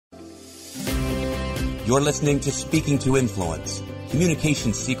You're listening to Speaking to Influence,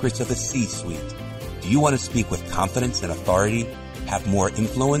 Communication Secrets of the C-Suite. Do you want to speak with confidence and authority, have more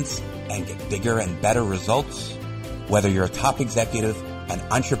influence, and get bigger and better results? Whether you're a top executive, an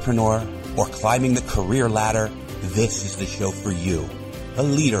entrepreneur, or climbing the career ladder, this is the show for you. A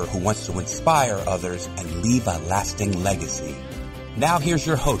leader who wants to inspire others and leave a lasting legacy. Now here's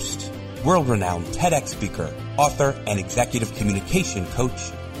your host, world-renowned TEDx speaker, author, and executive communication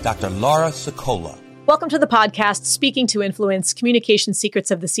coach, Dr. Laura Sicola. Welcome to the podcast, Speaking to Influence, Communication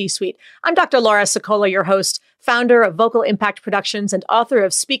Secrets of the C-Suite. I'm Dr. Laura Sicola, your host, founder of Vocal Impact Productions and author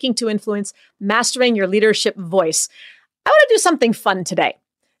of Speaking to Influence, Mastering Your Leadership Voice. I want to do something fun today.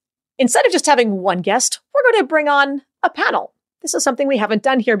 Instead of just having one guest, we're going to bring on a panel. This is something we haven't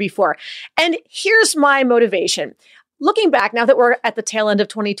done here before. And here's my motivation. Looking back, now that we're at the tail end of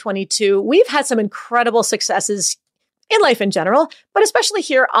 2022, we've had some incredible successes in life in general, but especially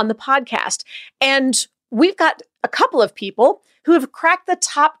here on the podcast. And we've got a couple of people who have cracked the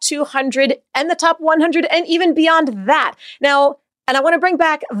top 200 and the top 100 and even beyond that. Now, and I want to bring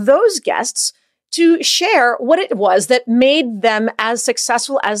back those guests to share what it was that made them as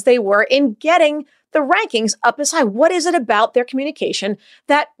successful as they were in getting the rankings up as high. What is it about their communication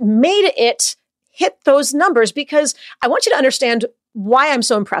that made it hit those numbers? Because I want you to understand why I'm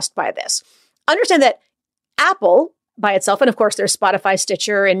so impressed by this. Understand that Apple by itself, and of course there's Spotify,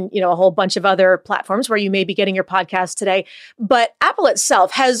 Stitcher, and a whole bunch of other platforms where you may be getting your podcast today. But Apple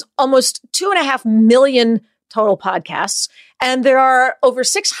itself has almost 2.5 million total podcasts. And there are over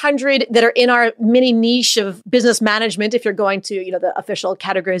 600 that are in our mini niche of business management, if you're going to, the official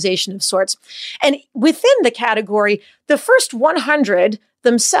categorization of sorts. And within the category, the first 100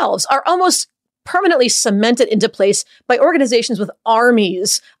 themselves are almost permanently cemented into place by organizations with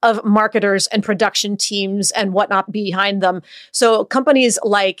armies of marketers and production teams and whatnot behind them. So companies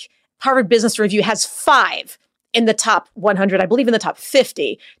like Harvard Business Review has 5 in the top 100, I believe in the top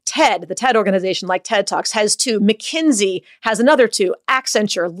 50. TED, the TED organization like TED Talks, has 2. McKinsey has another 2.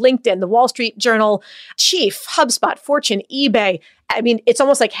 Accenture, LinkedIn, the Wall Street Journal, Chief, HubSpot, Fortune, eBay. I mean, it's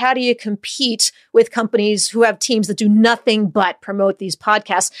almost like, how do you compete with companies who have teams that do nothing but promote these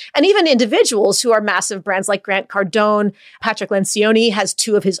podcasts? And even individuals who are massive brands like Grant Cardone, Patrick Lencioni has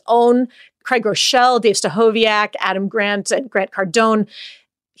 2 of his own, Craig Rochelle, Dave Stachowiak, Adam Grant, and Grant Cardone.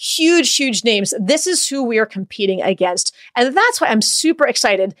 Huge, huge names. This is who we are competing against. And that's why I'm super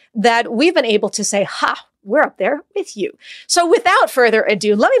excited that we've been able to say, we're up there with you. So without further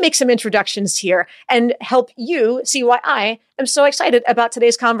ado, let me make some introductions here and help you see why I am so excited about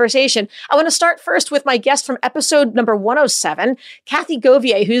today's conversation. I want to start first with my guest from episode number 107, Kathy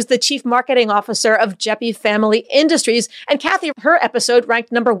Govier, who's the Chief Marketing Officer of Geppi Family Industries. And Kathy, her episode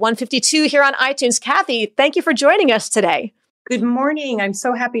ranked number 152 here on iTunes. Kathy, thank you for joining us today. Good morning. I'm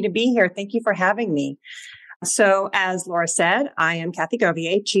so happy to be here. Thank you for having me. So as Laura said, I am Kathy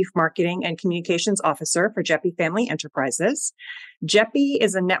Govier, Chief Marketing and Communications Officer for Geppi Family Enterprises. Geppi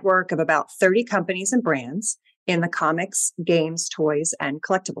is a network of about 30 companies and brands in the comics, games, toys, and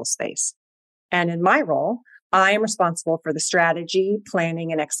collectible space. And in my role, I am responsible for the strategy,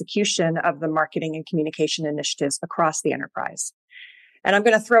 planning, and execution of the marketing and communication initiatives across the enterprise. And I'm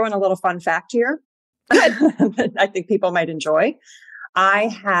going to throw in a little fun fact here that I think people might enjoy. I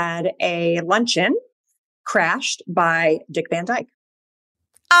had a luncheon crashed by Dick Van Dyke.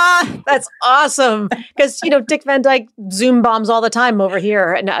 That's awesome. Because, Dick Van Dyke Zoom bombs all the time over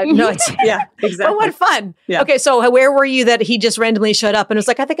here. And yeah, exactly. But what fun. Yeah. Okay. So where were you that he just randomly showed up and was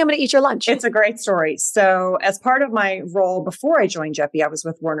like, I think I'm going to eat your lunch? It's a great story. So as part of my role before I joined Geppi, I was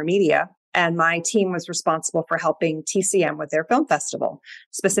with Warner Media, and my team was responsible for helping TCM with their film festival,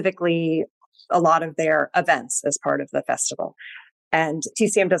 specifically a lot of their events as part of the festival. And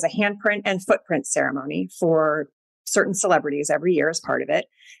TCM does a handprint and footprint ceremony for certain celebrities every year as part of it.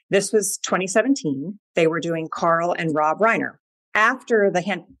 This was 2017. They were doing Carl and Rob Reiner. After the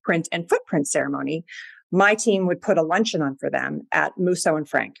handprint and footprint ceremony, my team would put a luncheon on for them at Musso and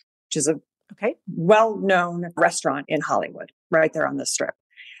Frank, which is a well-known restaurant in Hollywood, right there on the Strip.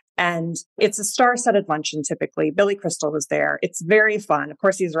 And it's a star-studded luncheon, typically. Billy Crystal was there. It's very fun. Of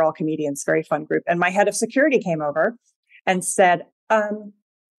course, these are all comedians, very fun group. And my head of security came over and said,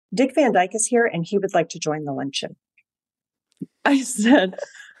 Dick Van Dyke is here and he would like to join the luncheon. I said,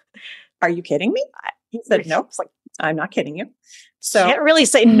 are you kidding me? He said, no. It's like, I'm not kidding you. So can't really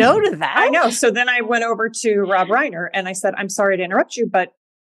say no to that. I know. So then I went over to Rob Reiner and I said, I'm sorry to interrupt you, but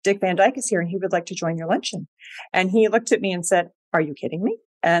Dick Van Dyke is here and he would like to join your luncheon. And he looked at me and said, are you kidding me?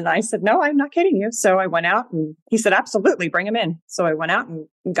 And I said, no, I'm not kidding you. So I went out and he said, absolutely, bring him in. So I went out and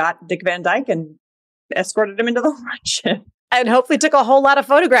got Dick Van Dyke and escorted him into the luncheon. And hopefully took a whole lot of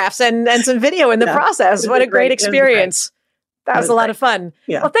photographs and some video in the process. What a great experience. That was a lot of fun.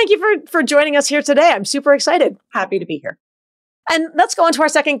 Yeah. Well, thank you for joining us here today. I'm super excited. Happy to be here. And let's go on to our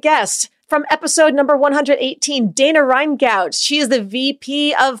second guest. From episode number 118, Dana Reingout. She is the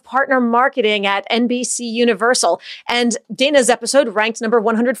VP of Partner Marketing at NBC Universal. And Dana's episode ranked number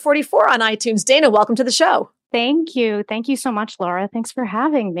 144 on iTunes. Dana, welcome to the show. Thank you. Thank you so much, Laura. Thanks for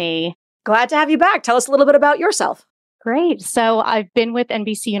having me. Glad to have you back. Tell us a little bit about yourself. Great. So I've been with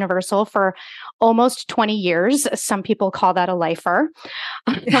NBC Universal for almost 20 years. Some people call that a lifer.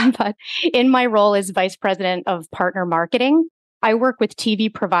 But in my role as Vice President of Partner Marketing, I work with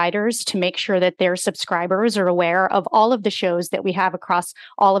TV providers to make sure that their subscribers are aware of all of the shows that we have across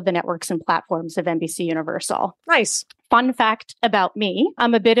all of the networks and platforms of NBC Universal. Nice. Fun fact about me,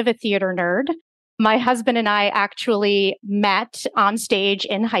 I'm a bit of a theater nerd. My husband and I actually met on stage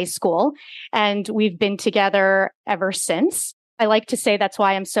in high school, and we've been together ever since. I like to say that's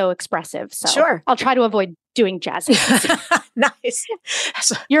why I'm so expressive. So Sure. I'll try to avoid doing jazz hands. Nice.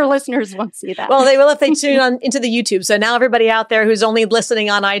 Your listeners won't see that. Well, they will if they tune on into the YouTube. So now everybody out there who's only listening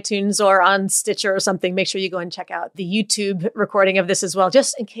on iTunes or on Stitcher or something, make sure you go and check out the YouTube recording of this as well,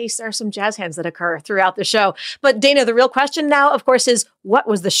 just in case there are some jazz hands that occur throughout the show. But Dana, the real question now, of course, is what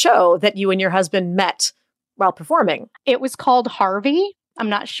was the show that you and your husband met while performing? It was called Harvey. I'm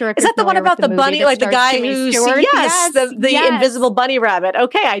not sure if is that the one about the bunny, like the guy who's yes, the invisible bunny rabbit?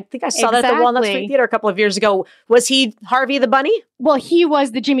 Okay, I think I saw that at the Walnut Street Theater a couple of years ago. Was he Harvey the bunny? Well, he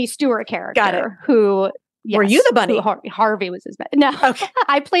was the Jimmy Stewart character. Got it. Who? Yes, were you the bunny? Harvey was his bunny. No, okay.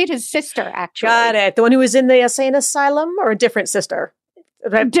 I played his sister. Actually, got it. The one who was in the insane asylum, or a different sister?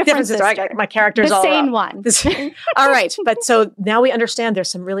 Different sister. My character's the all same one. All right. But so now we understand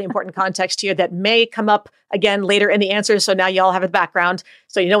there's some really important context here that may come up again later in the answers. So now y'all have a background.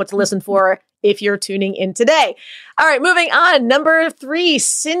 So you know what to listen for if you're tuning in today. All right, moving on. Number 3,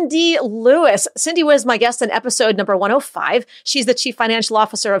 Cindy Lewis. Cindy was my guest in episode number 105. She's the Chief Financial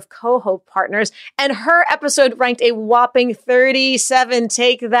Officer of Coho Partners, and her episode ranked a whopping 37.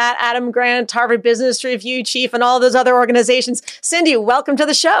 Take that, Adam Grant, Harvard Business Review Chief, and all those other organizations. Cindy, welcome to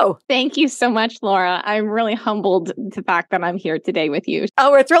the show. Thank you so much, Laura. I'm really humbled the fact that I'm here today with you. Oh,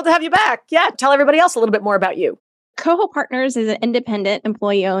 we're thrilled to have you back. Yeah, tell everybody else a little bit more about you. Coho Partners is an independent,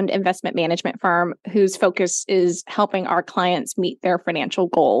 employee-owned investment management firm whose focus is helping our clients meet their financial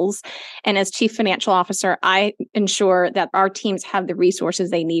goals. And as Chief Financial Officer, I ensure that our teams have the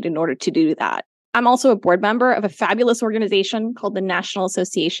resources they need in order to do that. I'm also a board member of a fabulous organization called the National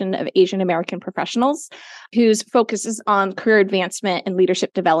Association of Asian American Professionals, whose focus is on career advancement and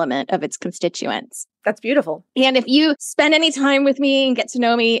leadership development of its constituents. That's beautiful. And if you spend any time with me and get to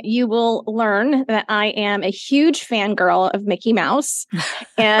know me, you will learn that I am a huge fangirl of Mickey Mouse.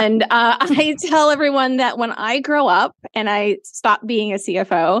 And I tell everyone that when I grow up and I stop being a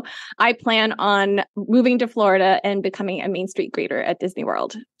CFO, I plan on moving to Florida and becoming a Main Street greeter at Disney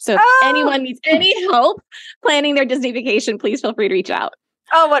World. So if anyone needs any help planning their Disney vacation, please feel free to reach out.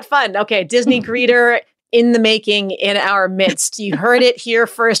 Oh, what fun. Okay, Disney greeter in the making in our midst. You heard it here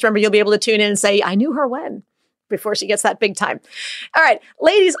first. Remember, you'll be able to tune in and say, I knew her when, before she gets that big time. All right,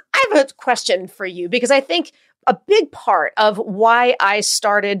 ladies, I have a question for you because I think a big part of why I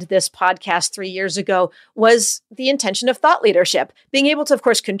started this podcast 3 years ago was the intention of thought leadership, being able to, of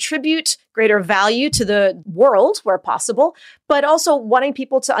course, contribute greater value to the world where possible, but also wanting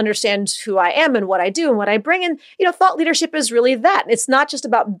people to understand who I am and what I do and what I bring. And, thought leadership is really that. It's not just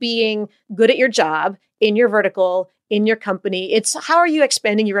about being good at your job, in your vertical, in your company. It's how are you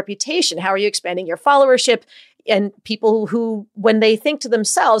expanding your reputation? How are you expanding your followership? And people who, when they think to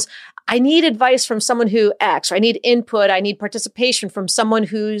themselves, I need advice from someone who X, or I need input, I need participation from someone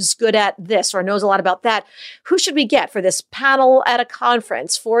who's good at this or knows a lot about that. Who should we get for this panel at a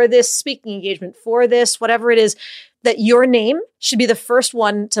conference, for this speaking engagement, for this, whatever it is, that your name should be the first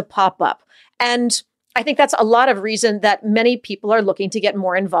one to pop up. And I think that's a lot of reason that many people are looking to get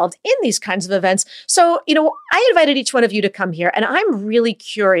more involved in these kinds of events. So, I invited each one of you to come here, and I'm really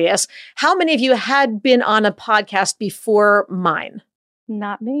curious, how many of you had been on a podcast before mine?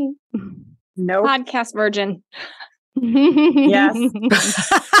 Not me. No. Podcast virgin. Yes.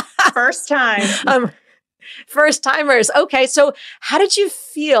 First time. First timers. Okay. So how did you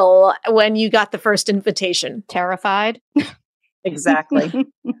feel when you got the first invitation? Terrified. Exactly.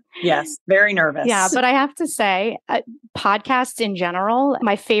 Yes. Very nervous. Yeah. But I have to say, podcasts in general,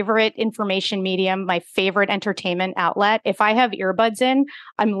 my favorite information medium, my favorite entertainment outlet. If I have earbuds in,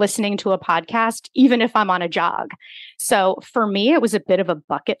 I'm listening to a podcast, even if I'm on a jog. So for me, it was a bit of a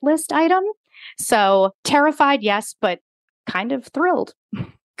bucket list item. So terrified, yes, but kind of thrilled.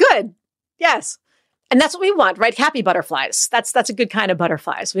 Good. Yes. And that's what we want, right? Happy butterflies. That's a good kind of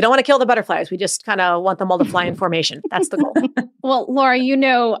butterflies. We don't want to kill the butterflies. We just kind of want them all to fly in formation. That's the goal. Well, Laura, you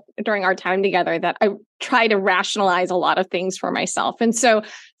know, during our time together that I try to rationalize a lot of things for myself. And so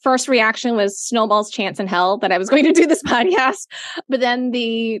first reaction was snowball's chance in hell that I was going to do this podcast. But then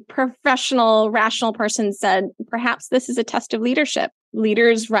the professional, rational person said, perhaps this is a test of leadership.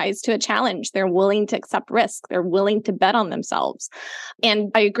 Leaders rise to a challenge. They're willing to accept risk. They're willing to bet on themselves.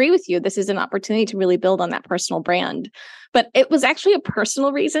 And I agree with you. This is an opportunity to really build on that personal brand. But it was actually a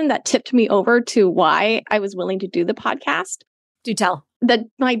personal reason that tipped me over to why I was willing to do the podcast. Do tell. That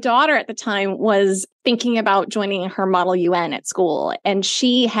my daughter at the time was thinking about joining her Model UN at school. And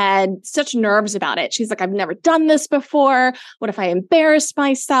she had such nerves about it. She's like, I've never done this before. What if I embarrass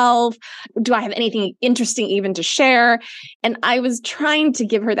myself? Do I have anything interesting even to share? And I was trying to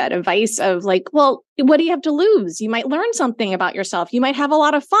give her that advice of like, well, what do you have to lose? You might learn something about yourself. You might have a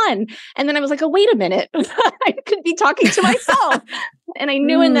lot of fun. And then I was like, oh, wait a minute. I could be talking to myself. And I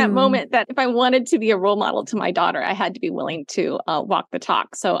knew in that moment that if I wanted to be a role model to my daughter, I had to be willing to walk the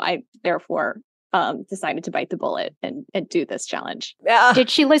talk. So I therefore decided to bite the bullet and do this challenge. Did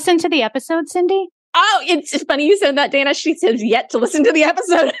she listen to the episode, Cindy? Oh, it's funny you said that, Dana. She says yet to listen to the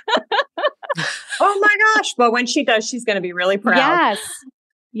episode. Oh my gosh. Well, when she does, she's going to be really proud. Yes.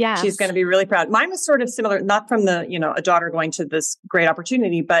 Yes. She's going to be really proud. Mine was sort of similar, not from the, a daughter going to this great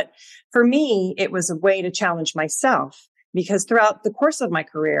opportunity, but for me, it was a way to challenge myself because throughout the course of my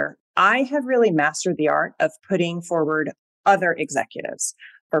career, I have really mastered the art of putting forward other executives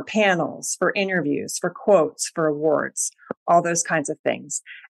for panels, for interviews, for quotes, for awards, all those kinds of things.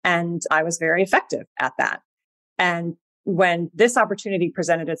 And I was very effective at that. And when this opportunity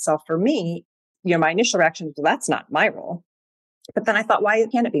presented itself for me, my initial reaction was, well, that's not my role. But then I thought, why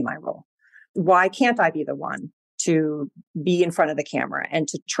can't it be my role? Why can't I be the one to be in front of the camera and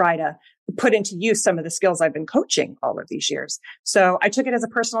to try to put into use some of the skills I've been coaching all of these years? So I took it as a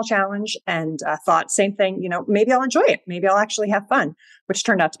personal challenge and thought, same thing, maybe I'll enjoy it. Maybe I'll actually have fun, which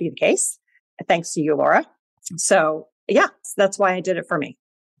turned out to be the case. Thanks to you, Laura. So yeah, that's why I did it for me.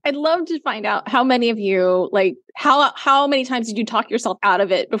 I'd love to find out how many of you, like, how many times did you talk yourself out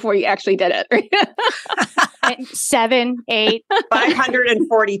of it before you actually did it? 7, 8.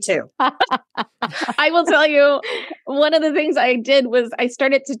 542. I will tell you, one of the things I did was I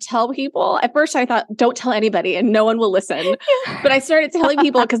started to tell people. At first, I thought, don't tell anybody and no one will listen. But I started telling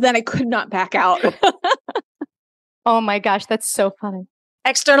people because then I could not back out. Oh my gosh, that's so funny.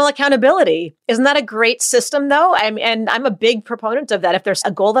 External accountability. Isn't that a great system though? And I'm a big proponent of that. If there's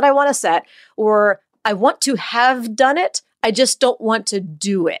a goal that I want to set or I want to have done it, I just don't want to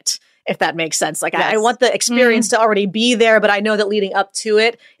do it. If that makes sense. Like yes. I want the experience to already be there, but I know that leading up to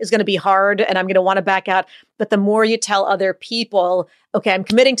it is going to be hard and I'm going to want to back out. But the more you tell other people, okay, I'm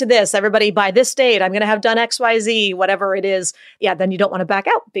committing to this, everybody by this date, I'm going to have done X, Y, Z, whatever it is. Yeah. Then you don't want to back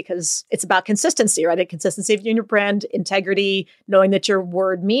out because it's about consistency, right? Consistency of your brand, integrity, knowing that your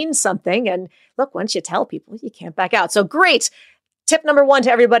word means something. And look, once you tell people, you can't back out. So great. Tip number 1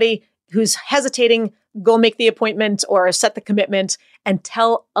 to everybody who's hesitating, go make the appointment or set the commitment and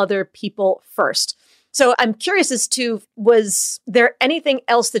tell other people first. So I'm curious as to, was there anything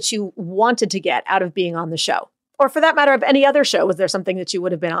else that you wanted to get out of being on the show? Or for that matter, of any other show, was there something that you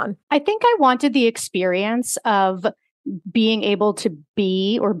would have been on? I think I wanted the experience of being able to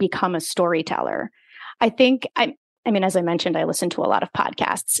be or become a storyteller. I think, I mean, as I mentioned, I listen to a lot of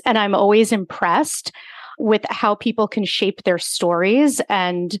podcasts and I'm always impressed with how people can shape their stories.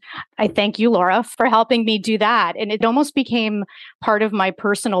 And I thank you, Laura, for helping me do that. And it almost became part of my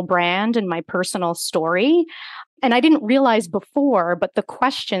personal brand and my personal story. And I didn't realize before, but the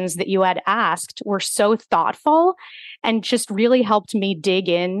questions that you had asked were so thoughtful and just really helped me dig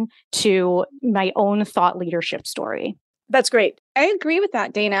in to my own thought leadership story. That's great. I agree with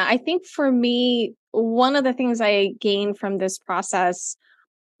that, Dana. I think for me, one of the things I gained from this process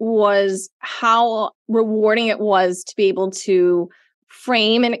was how rewarding it was to be able to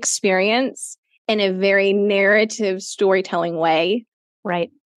frame an experience in a very narrative storytelling way. Right.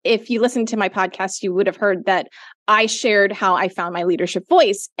 If you listen to my podcast, you would have heard that I shared how I found my leadership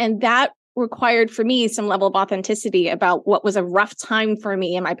voice. And that required for me some level of authenticity about what was a rough time for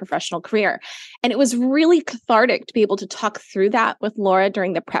me in my professional career. And it was really cathartic to be able to talk through that with Laura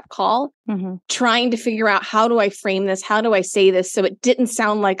during the prep call, trying to figure out how do I frame this? How do I say this? So it didn't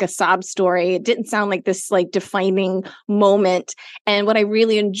sound like a sob story. It didn't sound like this like defining moment. And what I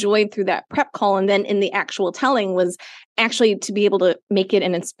really enjoyed through that prep call and then in the actual telling was actually to be able to make it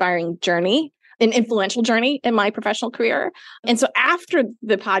an inspiring journey an influential journey in my professional career. And so after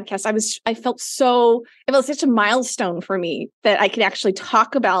the podcast, I felt such a milestone for me that I could actually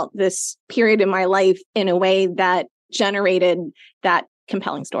talk about this period in my life in a way that generated that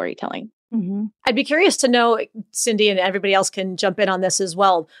compelling storytelling. Mm-hmm. I'd be curious to know, Cindy, and everybody else can jump in on this as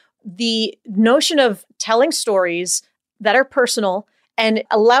well, the notion of telling stories that are personal and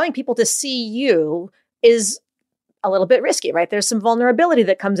allowing people to see you is a little bit risky, right? There's some vulnerability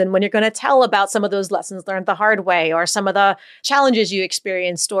that comes in when you're going to tell about some of those lessons learned the hard way, or some of the challenges you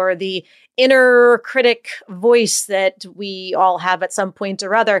experienced, or the inner critic voice that we all have at some point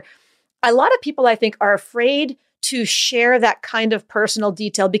or other. A lot of people, I think, are afraid to share that kind of personal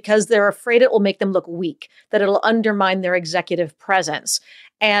detail because they're afraid it will make them look weak, that it'll undermine their executive presence.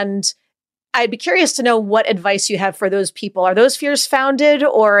 And I'd be curious to know what advice you have for those people. Are those fears founded,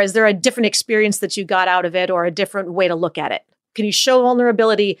 or is there a different experience that you got out of it, or a different way to look at it? Can you show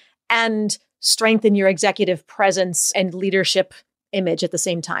vulnerability and strengthen your executive presence and leadership image at the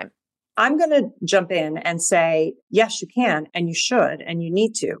same time? I'm going to jump in and say, yes, you can, and you should, and you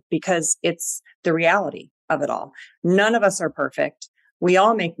need to, because it's the reality of it all. None of us are perfect. We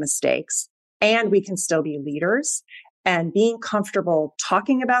all make mistakes, and we can still be leaders. And being comfortable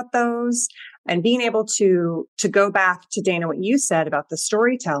talking about those and being able to go back to, Dana, what you said about the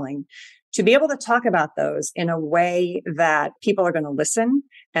storytelling, to be able to talk about those in a way that people are going to listen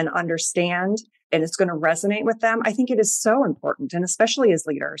and understand, and it's going to resonate with them. I think it is so important. And especially as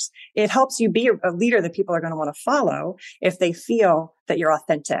leaders, it helps you be a leader that people are going to want to follow if they feel that you're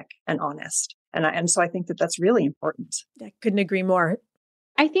authentic and honest. And so I think that that's really important. I couldn't agree more.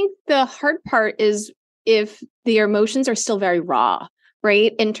 I think the hard part is if the emotions are still very raw,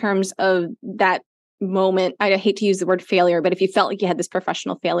 right? In terms of that moment, I hate to use the word failure, but if you felt like you had this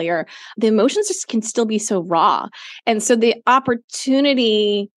professional failure, the emotions just can still be so raw. And so the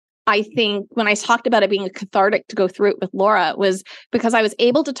opportunity, I think, when I talked about it being a cathartic to go through it with Laura, was because I was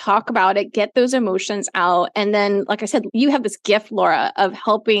able to talk about it, get those emotions out. And then, like I said, you have this gift, Laura, of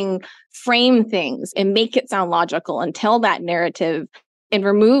helping frame things and make it sound logical and tell that narrative and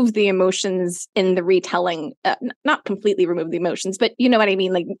remove the emotions in the retelling, not completely remove the emotions, but you know what I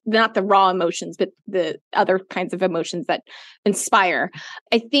mean? Like not the raw emotions, but the other kinds of emotions that inspire.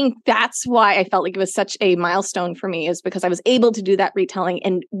 I think that's why I felt like it was such a milestone for me, is because I was able to do that retelling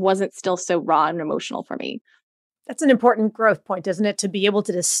and wasn't still so raw and emotional for me. That's an important growth point, isn't it? To be able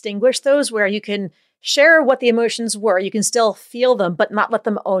to distinguish those where you can share what the emotions were. You can still feel them, but not let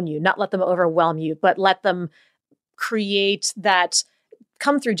them own you, not let them overwhelm you, but let them create that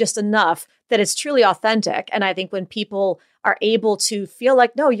come through just enough that it's truly authentic. And I think when people are able to feel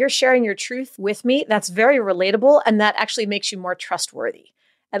like, no, you're sharing your truth with me, that's very relatable. And that actually makes you more trustworthy.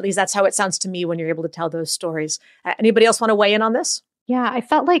 At least that's how it sounds to me when you're able to tell those stories. Anybody else want to weigh in on this? Yeah, I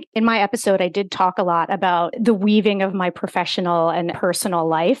felt like in my episode, I did talk a lot about the weaving of my professional and personal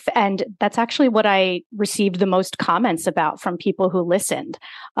life. And that's actually what I received the most comments about from people who listened.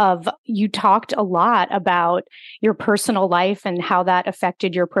 You talked a lot about your personal life and how that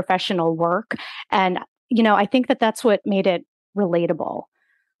affected your professional work. And, I think that that's what made it relatable.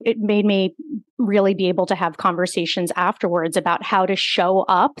 It made me really be able to have conversations afterwards about how to show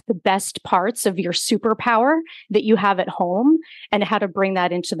up the best parts of your superpower that you have at home and how to bring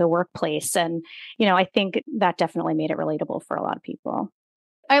that into the workplace. And, I think that definitely made it relatable for a lot of people.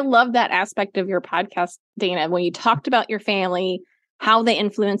 I love that aspect of your podcast, Dana, when you talked about your family, how they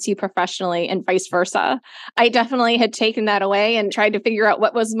influence you professionally and vice versa. I definitely had taken that away and tried to figure out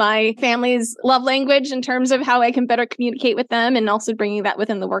what was my family's love language in terms of how I can better communicate with them, and also bringing that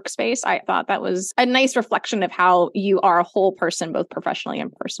within the workspace. I thought that was a nice reflection of how you are a whole person, both professionally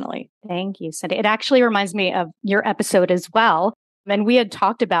and personally. Thank you, Cindy. It actually reminds me of your episode as well. And we had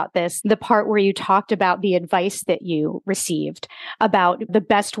talked about this, the part where you talked about the advice that you received about the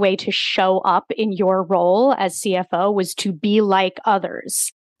best way to show up in your role as CFO was to be like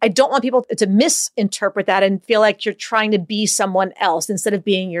others. I don't want people to misinterpret that and feel like you're trying to be someone else instead of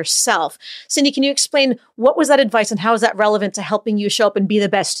being yourself. Cindy, can you explain what was that advice and how is that relevant to helping you show up and be the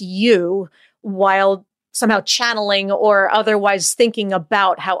best you while somehow channeling or otherwise thinking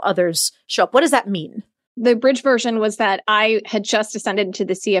about how others show up? What does that mean? The bridge version was that I had just ascended into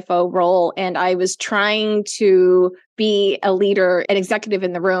the CFO role and I was trying to be a leader, an executive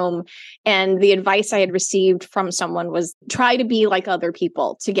in the room. And the advice I had received from someone was try to be like other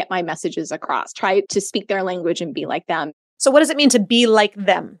people to get my messages across, try to speak their language and be like them. So what does it mean to be like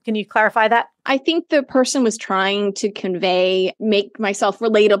them? Can you clarify that? I think the person was trying to convey, make myself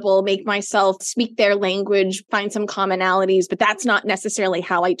relatable, make myself speak their language, find some commonalities, but that's not necessarily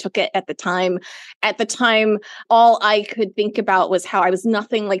how I took it at the time. At the time, all I could think about was how I was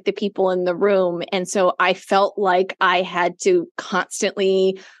nothing like the people in the room. And so I felt like I had to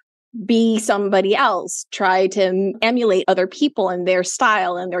constantly be somebody else, try to emulate other people and their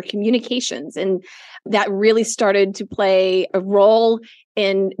style and their communications. And that really started to play a role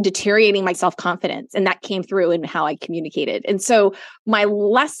in deteriorating my self-confidence. And that came through in how I communicated. And so my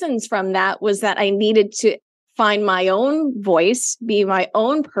lessons from that was that I needed to find my own voice, be my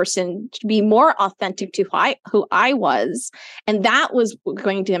own person, to be more authentic to who I was. And that was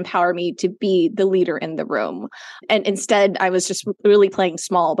going to empower me to be the leader in the room. And instead, I was just really playing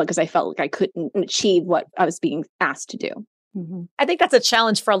small because I felt like I couldn't achieve what I was being asked to do. Mm-hmm. I think that's a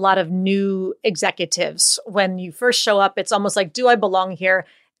challenge for a lot of new executives. When you first show up, it's almost like, do I belong here?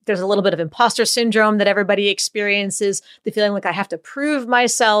 There's a little bit of imposter syndrome that everybody experiences, the feeling like I have to prove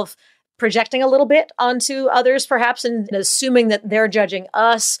myself, projecting a little bit onto others, perhaps, and assuming that they're judging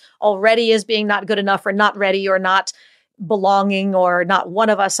us already as being not good enough or not ready or not belonging or not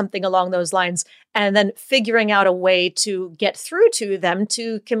one of us, something along those lines. And then figuring out a way to get through to them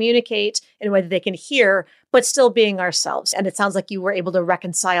to communicate in a way that they can hear, but still being ourselves. And it sounds like you were able to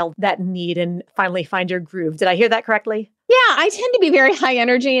reconcile that need and finally find your groove. Did I hear that correctly? Yeah, I tend to be very high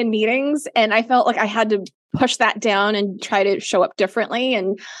energy in meetings, and I felt like I had to push that down and try to show up differently.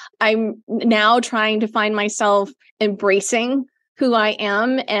 And I'm now trying to find myself embracing who I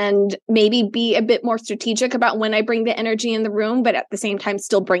am and maybe be a bit more strategic about when I bring the energy in the room, but at the same time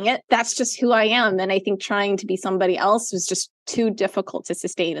still bring it. That's just who I am. And I think trying to be somebody else was just too difficult to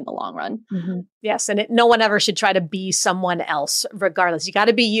sustain in the long run. Mm-hmm. Yes. And no one ever should try to be someone else, regardless. You got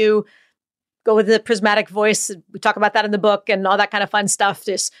to be you. Go with the prismatic voice. We talk about that in the book and all that kind of fun stuff.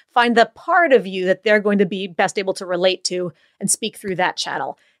 Just find the part of you that they're going to be best able to relate to and speak through that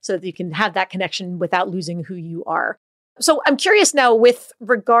channel so that you can have that connection without losing who you are. So I'm curious now, with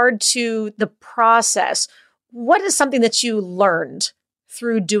regard to the process, what is something that you learned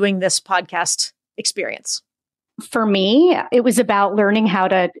through doing this podcast experience? For me, it was about learning how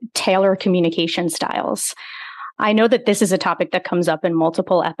to tailor communication styles. I know that this is a topic that comes up in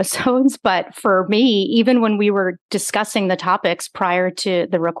multiple episodes, but for me, even when we were discussing the topics prior to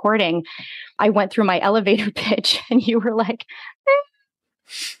the recording, I went through my elevator pitch and you were like,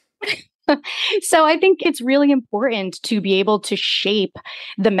 So I think it's really important to be able to shape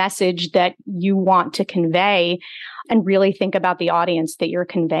the message that you want to convey and really think about the audience that you're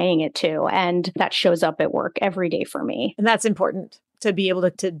conveying it to. And that shows up at work every day for me. And that's important, to be able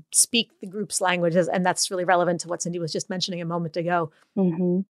to speak the group's languages. And that's really relevant to what Cindy was just mentioning a moment ago.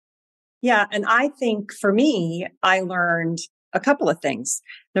 Mm-hmm. Yeah. And I think for me, I learned a couple of things.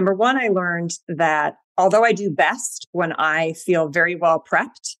 Number one, I learned that although I do best when I feel very well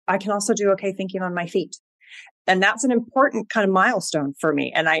prepped, I can also do okay thinking on my feet. And that's an important kind of milestone for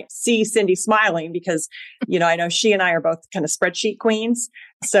me. And I see Cindy smiling because, I know she and I are both kind of spreadsheet queens.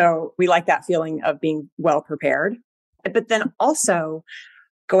 So we like that feeling of being well prepared. But then also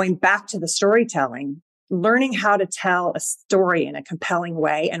going back to the storytelling, learning how to tell a story in a compelling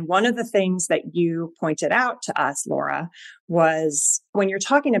way. And one of the things that you pointed out to us, Laura, was when you're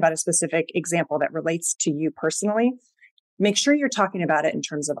talking about a specific example that relates to you personally, make sure you're talking about it in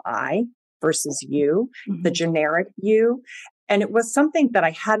terms of I versus you, the generic you. And it was something that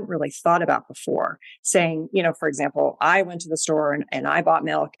I hadn't really thought about before, saying, for example, I went to the store and I bought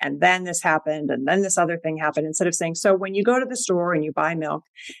milk and then this happened and then this other thing happened, instead of saying, so when you go to the store and you buy milk.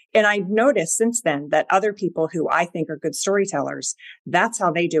 And I've noticed since then that other people who I think are good storytellers, that's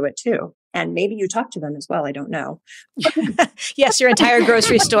how they do it too. And maybe you talk to them as well. I don't know. Yes, your entire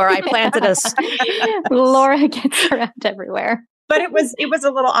grocery store. I planted us. Laura gets around everywhere. But it was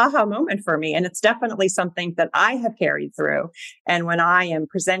a little aha moment for me. And it's definitely something that I have carried through. And when I am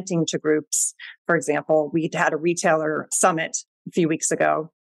presenting to groups, for example, we had a retailer summit a few weeks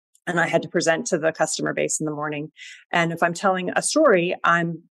ago, and I had to present to the customer base in the morning. And if I'm telling a story,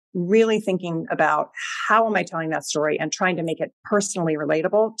 I'm really thinking about how am I telling that story and trying to make it personally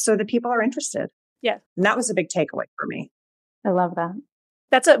relatable so that people are interested. Yeah. And that was a big takeaway for me. I love that.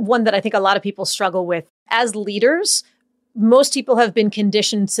 That's one that I think a lot of people struggle with. As leaders, most people have been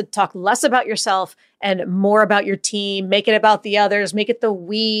conditioned to talk less about yourself and more about your team, make it about the others, make it the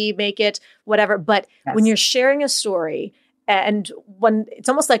we, make it whatever. But when you're sharing a story, and when it's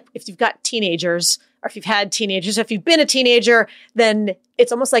almost like if you've got teenagers or if you've had teenagers, if you've been a teenager, then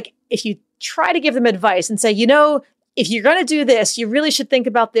it's almost like if you try to give them advice and say, if you're going to do this, you really should think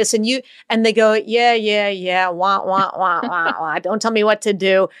about this. And they go, yeah, wah, wah, wah, wah, wah. Don't tell me what to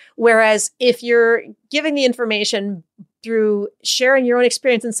do. Whereas if you're giving the information through sharing your own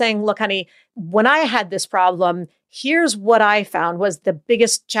experience and saying, look, honey, when I had this problem, here's what I found was the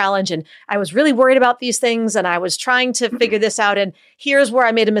biggest challenge. And I was really worried about these things. And I was trying to figure this out. And here's where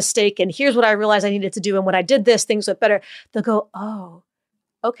I made a mistake. And here's what I realized I needed to do. And when I did this, things went better. They'll go, oh,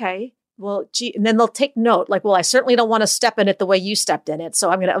 okay. Well, gee, and then they'll take note, like, well, I certainly don't want to step in it the way you stepped in it. So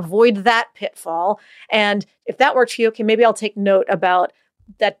I'm going to avoid that pitfall. And if that worked for you, okay, maybe I'll take note about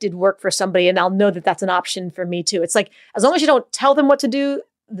that did work for somebody and I'll know that that's an option for me too. It's like, as long as you don't tell them what to do,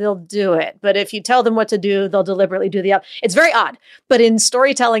 they'll do it. But if you tell them what to do, they'll deliberately do the opposite. It's very odd. But in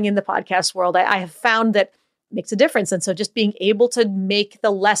storytelling in the podcast world, I have found that makes a difference. And so just being able to make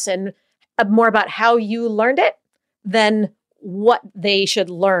the lesson more about how you learned it than what they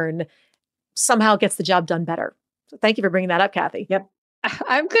should learn somehow gets the job done better. So thank you for bringing that up, Kathy. Yep.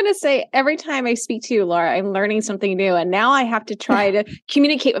 I'm going to say every time I speak to you, Laura, I'm learning something new. And now I have to try to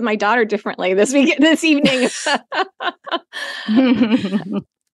communicate with my daughter differently this evening.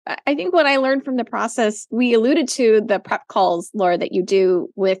 I think what I learned from the process, we alluded to the prep calls, Laura, that you do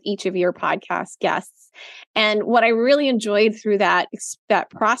with each of your podcast guests. And what I really enjoyed through that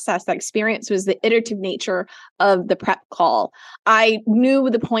process, that experience, was the iterative nature of the prep call. I knew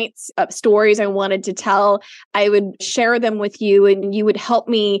the points of stories I wanted to tell. I would share them with you, and you would help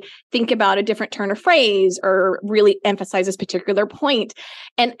me think about a different turn of phrase or really emphasize this particular point.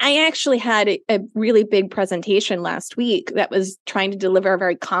 And I actually had a really big presentation last week that was trying to deliver a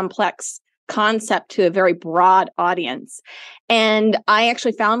very complex concept to a very broad audience. And I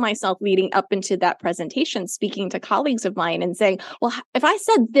actually found myself leading up into that presentation, speaking to colleagues of mine and saying, well, if I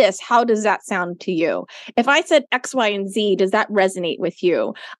said this, how does that sound to you? If I said X, Y, and Z, does that resonate with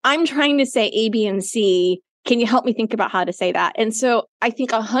you? I'm trying to say A, B, and C. Can you help me think about how to say that? And so I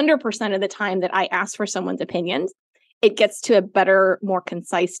think 100% of the time that I ask for someone's opinions, it gets to a better, more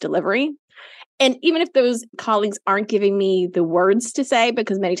concise delivery. And even if those colleagues aren't giving me the words to say,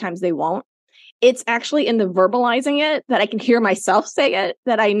 because many times they won't, it's actually in the verbalizing it that I can hear myself say it,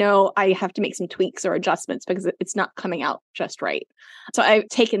 that I know I have to make some tweaks or adjustments because it's not coming out just right. So I've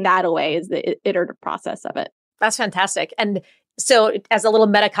taken that away as the iterative process of it. That's fantastic. And so as a little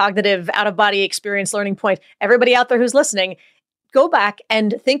metacognitive out-of-body experience learning point, everybody out there who's listening, go back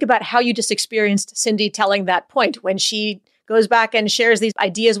and think about how you just experienced Cindy telling that point when she goes back and shares these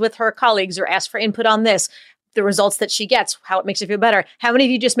ideas with her colleagues or asks for input on this, the results that she gets, how it makes her feel better. How many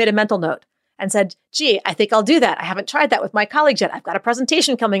of you just made a mental note and said, gee, I think I'll do that. I haven't tried that with my colleagues yet. I've got a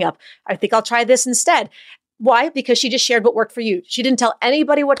presentation coming up. I think I'll try this instead. Why? Because she just shared what worked for you. She didn't tell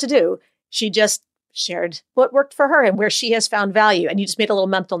anybody what to do. She just shared what worked for her and where she has found value. And you just made a little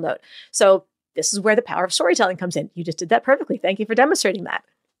mental note. So this is where the power of storytelling comes in. You just did that perfectly. Thank you for demonstrating that.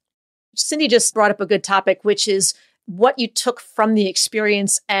 Cindy just brought up a good topic, which is what you took from the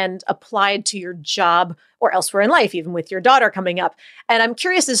experience and applied to your job or elsewhere in life, even with your daughter coming up. And I'm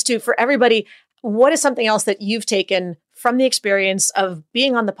curious as to, for everybody, what is something else that you've taken from the experience of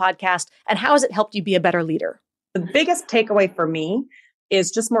being on the podcast, and how has it helped you be a better leader? The biggest takeaway for me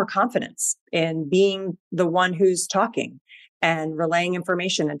is just more confidence in being the one who's talking and relaying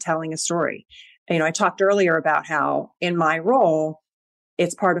information and telling a story. You know, I talked earlier about how in my role,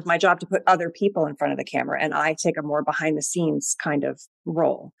 it's part of my job to put other people in front of the camera, and I take a more behind the scenes kind of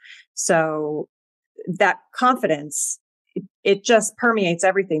role. So that confidence, it just permeates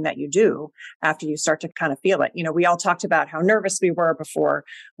everything that you do after you start to kind of feel it. You know, we all talked about how nervous we were before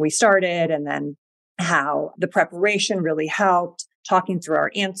we started, and then how the preparation really helped, talking through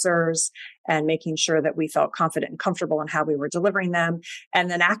our answers and making sure that we felt confident and comfortable in how we were delivering them.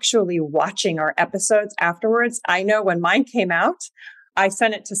 And then actually watching our episodes afterwards. I know when mine came out, I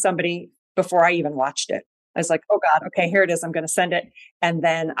sent it to somebody before I even watched it. I was like, oh God, okay, here it is. I'm going to send it. And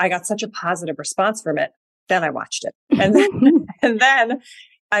then I got such a positive response from it. Then I watched it. And then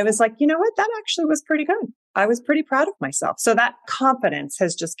I was like, you know what? That actually was pretty good. I was pretty proud of myself. So that confidence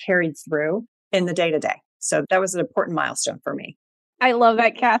has just carried through in the day-to-day. So that was an important milestone for me. I love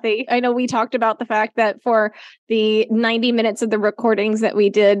that, Kathy. I know we talked about the fact that for the 90 minutes of the recordings that we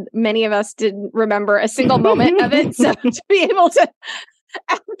did, many of us didn't remember a single moment of it. So to be able to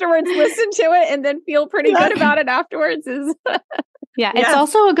afterwards listen to it and then feel pretty good about it afterwards is... It's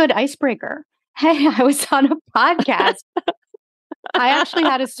also a good icebreaker. Hey, I was on a podcast. I actually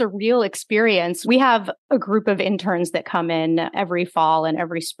had a surreal experience. We have a group of interns that come in every fall and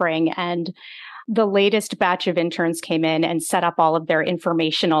every spring, and the latest batch of interns came in and set up all of their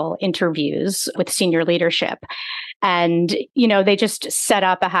informational interviews with senior leadership. And, they just set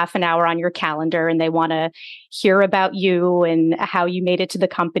up a half an hour on your calendar and they want to hear about you and how you made it to the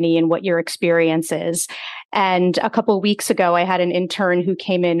company and what your experience is. And a couple of weeks ago, I had an intern who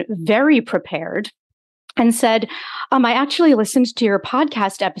came in very prepared and said, I actually listened to your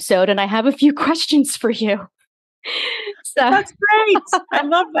podcast episode and I have a few questions for you. So that's great. I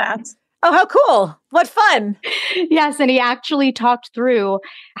love that. Oh, how cool. What fun. Yes. And he actually talked through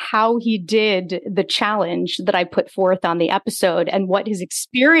how he did the challenge that I put forth on the episode and what his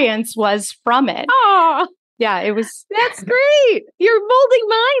experience was from it. Oh, yeah, it was. That's great. You're molding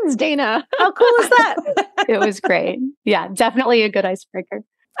minds, Dana. How cool is that? It was great. Yeah, definitely a good icebreaker.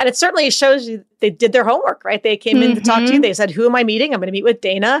 And it certainly shows you they did their homework, right? They came in to talk to you. They said, who am I meeting? I'm going to meet with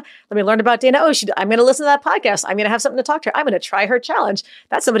Dana. Let me learn about Dana. Oh, I'm going to listen to that podcast. I'm going to have something to talk to her. I'm going to try her challenge.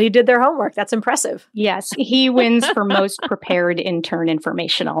 That's somebody who did their homework. That's impressive. Yes. He wins for most prepared intern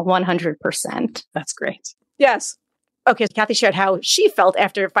informational, 100%. That's great. Yes. Okay. Kathy shared how she felt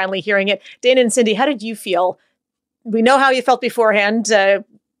after finally hearing it. Dana and Cindy, how did you feel? We know how you felt beforehand.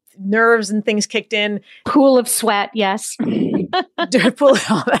 Nerves and things kicked in. Pool of sweat, yes. Pool and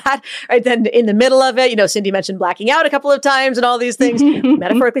all that. Right then, in the middle of it, Cindy mentioned blacking out a couple of times and all these things.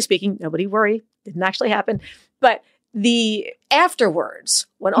 Metaphorically speaking, nobody worry, didn't actually happen. But the afterwards,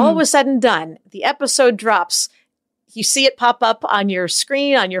 when all was said and done, the episode drops. You see it pop up on your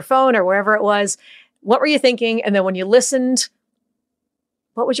screen, on your phone, or wherever it was. What were you thinking? And then when you listened,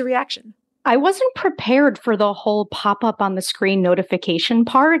 what was your reaction? I wasn't prepared for the whole pop-up on the screen notification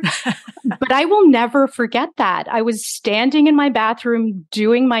part, but I will never forget that. I was standing in my bathroom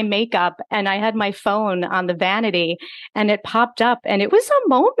doing my makeup and I had my phone on the vanity and it popped up and it was a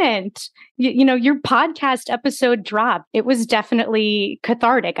moment. Your podcast episode dropped. It was definitely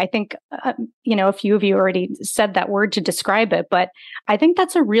cathartic. I think, a few of you already said that word to describe it, but I think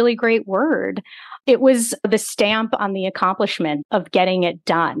that's a really great word. It was the stamp on the accomplishment of getting it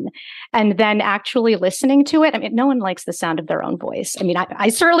done. And then actually listening to it. I mean, no one likes the sound of their own voice. I mean, I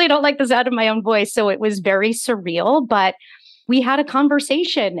certainly don't like the sound of my own voice. So it was very surreal, but we had a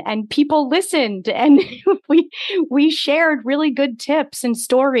conversation and people listened and we shared really good tips and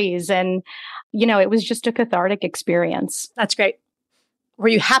stories. And, it was just a cathartic experience. That's great. Were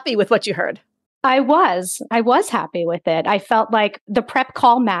you happy with what you heard? I was happy with it. I felt like the prep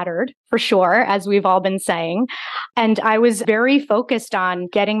call mattered for sure, as we've all been saying. And I was very focused on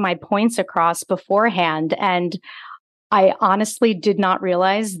getting my points across beforehand. And I honestly did not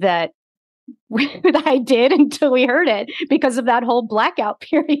realize that I did until we heard it because of that whole blackout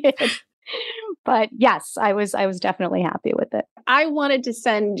period. But yes, I was definitely happy with it. I wanted to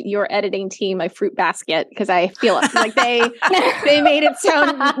send your editing team a fruit basket because I feel like they made it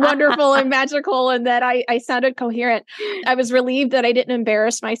sound wonderful and magical and that I sounded coherent. I was relieved that I didn't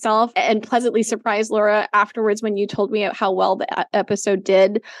embarrass myself and pleasantly surprised Laura afterwards when you told me how well the episode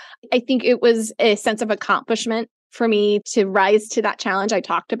did. I think it was a sense of accomplishment for me to rise to that challenge I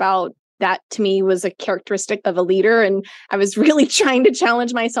talked about. That to me was a characteristic of a leader. And I was really trying to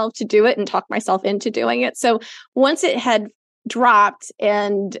challenge myself to do it and talk myself into doing it. So once it had dropped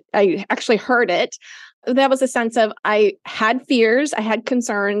and I actually heard it, that was a sense of I had fears, I had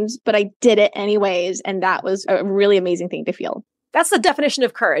concerns, but I did it anyways. And that was a really amazing thing to feel. That's the definition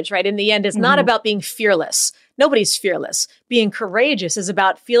of courage, right? In the end, it's not about being fearless. Nobody's fearless. Being courageous is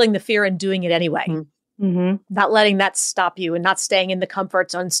about feeling the fear and doing it anyway. Not letting that stop you and not staying in the comfort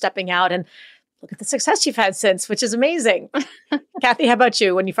zone, stepping out and look at the success you've had since, which is amazing. Kathy, how about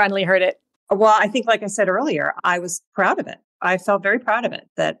you when you finally heard it? Well, I think, like I said earlier, I was proud of it. I felt very proud of it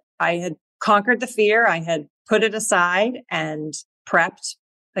that I had conquered the fear. I had put it aside and prepped.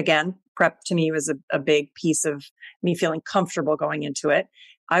 Again, prep to me was a big piece of me feeling comfortable going into it.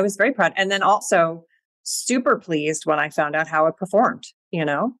 I was very proud. And then also super pleased when I found out how it performed,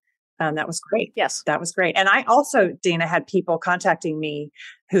 that was great. Yes. That was great. And I also, Dana, had people contacting me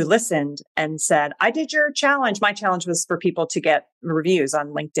who listened and said, I did your challenge. My challenge was for people to get reviews on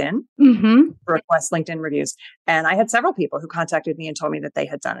LinkedIn, request LinkedIn reviews. And I had several people who contacted me and told me that they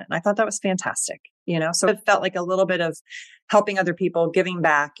had done it. And I thought that was fantastic. So it felt like a little bit of helping other people, giving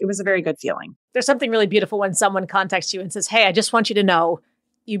back. It was a very good feeling. There's something really beautiful when someone contacts you and says, hey, I just want you to know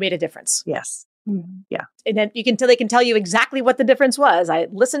you made a difference. Yes. Yeah. And then they can tell you exactly what the difference was. I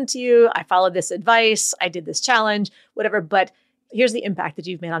listened to you. I followed this advice. I did this challenge, whatever. But here's the impact that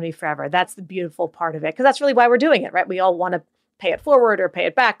you've made on me forever. That's the beautiful part of it. Because that's really why we're doing it, right? We all want to pay it forward or pay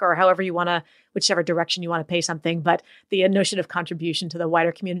it back or however you want to, whichever direction you want to pay something. But the notion of contribution to the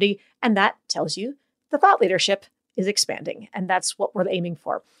wider community. And that tells you the thought leadership is expanding. And that's what we're aiming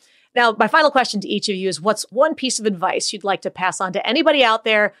for. Now, my final question to each of you is, what's one piece of advice you'd like to pass on to anybody out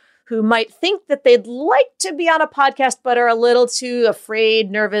there who might think that they'd like to be on a podcast, but are a little too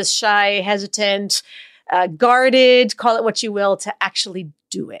afraid, nervous, shy, hesitant, guarded, call it what you will, to actually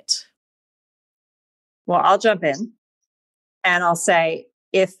do it? Well, I'll jump in and I'll say,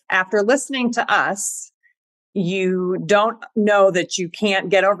 if after listening to us, you don't know that you can't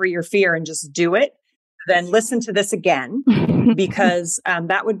get over your fear and just do it, then listen to this again, because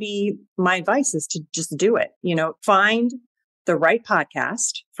that would be my advice, is to just do it. Find the right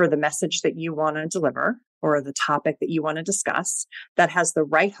podcast for the message that you want to deliver or the topic that you want to discuss, that has the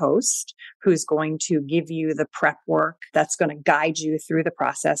right host who's going to give you the prep work that's going to guide you through the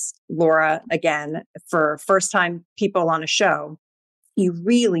process. Laura, again, for first time people on a show, you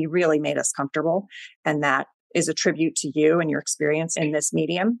really, really made us comfortable. And that is a tribute to you and your experience in this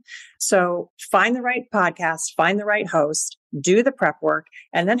medium. So find the right podcast, find the right host, do the prep work,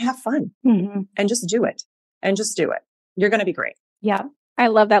 and then have fun and just do it. You're going to be great. Yeah. I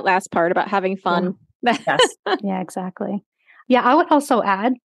love that last part about having fun. Yes. Yeah, exactly. Yeah. I would also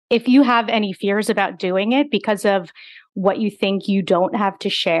add, if you have any fears about doing it because of what you think you don't have to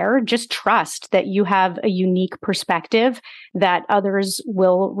share, just trust that you have a unique perspective that others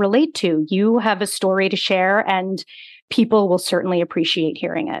will relate to. You have a story to share, and people will certainly appreciate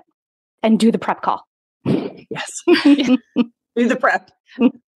hearing it. And do the prep call. Yes. Do the prep.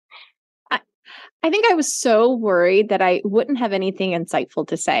 I think I was so worried that I wouldn't have anything insightful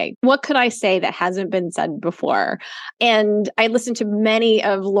to say. What could I say that hasn't been said before? And I listened to many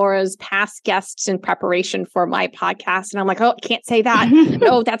of Laura's past guests in preparation for my podcast. And I'm like, oh, can't say that.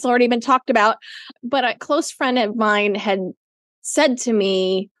 No, that's already been talked about. But a close friend of mine had said to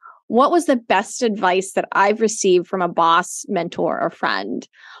me, what was the best advice that I've received from a boss, mentor, or friend?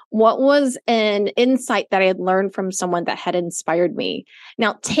 What was an insight that I had learned from someone that had inspired me?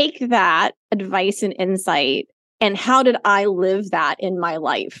 Now, take that advice and insight, and how did I live that in my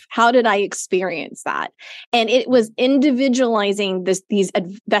life? How did I experience that? And it was individualizing these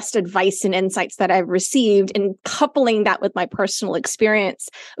best advice and insights that I've received, and coupling that with my personal experience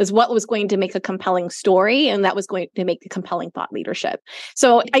was what was going to make a compelling story, and that was going to make the compelling thought leadership.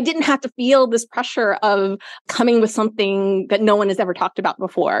 So I didn't have to feel this pressure of coming with something that no one has ever talked about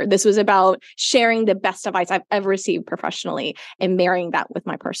before. This was about sharing the best advice I've ever received professionally and marrying that with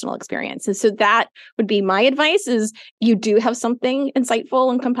my personal experience. And so that would be my advice, is you do have something insightful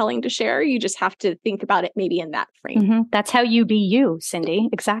and compelling to share. You just have to think about it maybe in that frame. Mm-hmm. That's how you be you, Cindy.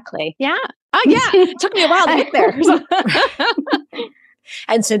 Exactly. Yeah. Oh, yeah. It took me a while to get there.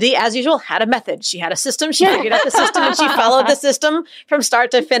 And Cindy, as usual, had a method. She had a system. She figured out the system, and she followed the system from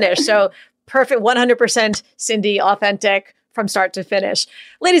start to finish. So perfect, 100% Cindy, authentic from start to finish.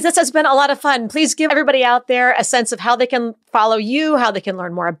 Ladies, this has been a lot of fun. Please give everybody out there a sense of how they can follow you, how they can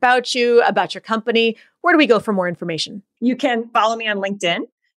learn more about you, about your company. Where do we go for more information? You can follow me on LinkedIn,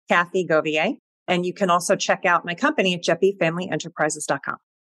 Kathy Govier, and you can also check out my company at JeppyFamilyEnterprises.com.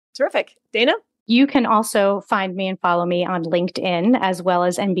 Terrific. Dana? You can also find me and follow me on LinkedIn, as well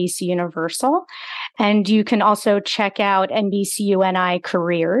as NBC Universal. And you can also check out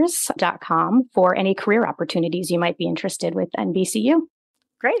NBCUNIcareers.com for any career opportunities you might be interested with NBCU.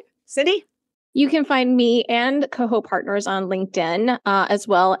 Great. Cindy? You can find me and Coho Partners on LinkedIn, as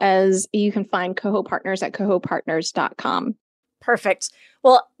well as you can find Coho Partners at cohopartners.com. Perfect.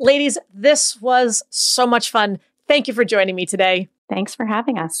 Well, ladies, this was so much fun. Thank you for joining me today. Thanks for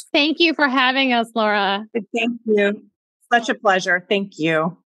having us. Thank you for having us, Laura. Thank you. Such a pleasure. Thank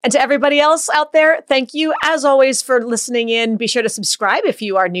you. And to everybody else out there, thank you, as always, for listening in. Be sure to subscribe if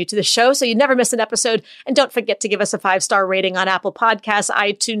you are new to the show so you never miss an episode. And don't forget to give us a 5-star rating on Apple Podcasts,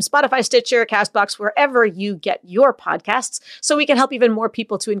 iTunes, Spotify, Stitcher, CastBox, wherever you get your podcasts, so we can help even more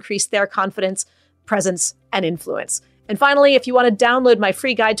people to increase their confidence, presence, and influence. And finally, if you want to download my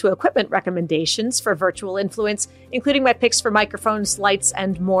free guide to equipment recommendations for virtual influence, including my picks for microphones, lights,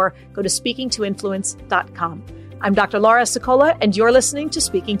 and more, go to speakingtoinfluence.com. I'm Dr. Laura Sicola, and you're listening to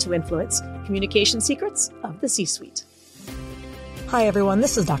Speaking to Influence, Communication Secrets of the C-Suite. Hi, everyone.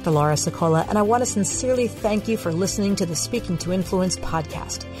 This is Dr. Laura Sicola, and I want to sincerely thank you for listening to the Speaking to Influence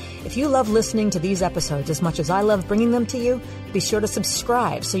podcast. If you love listening to these episodes as much as I love bringing them to you, be sure to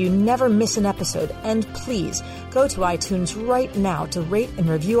subscribe so you never miss an episode. And please go to iTunes right now to rate and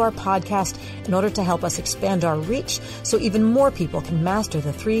review our podcast in order to help us expand our reach so even more people can master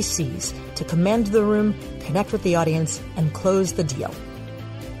the 3 C's to command the room, connect with the audience, and close the deal.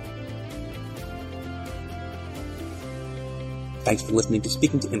 Thanks for listening to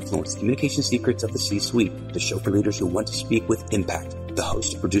Speaking to Influence, Communication Secrets of the C-Suite, the show for leaders who want to speak with impact. The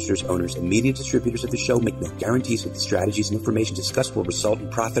hosts, producers, owners, and media distributors of the show make no guarantees that the strategies and information discussed will result in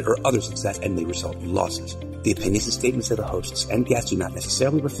profit or other success and may result in losses. The opinions and statements of the hosts and guests do not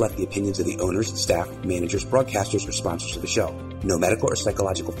necessarily reflect the opinions of the owners, staff, managers, broadcasters, or sponsors of the show. No medical or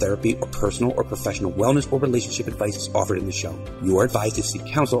psychological therapy or personal or professional wellness or relationship advice is offered in the show. You are advised to seek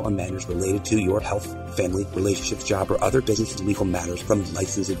counsel on matters related to your health, family, relationships, job, or other business and legal matters from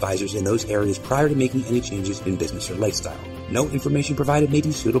licensed advisors in those areas prior to making any changes in business or lifestyle. No information provided may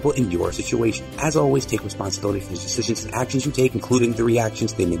be suitable in your situation. As always, take responsibility for the decisions and actions you take, including the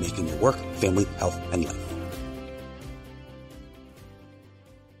reactions they may make in your work, family, health, and life.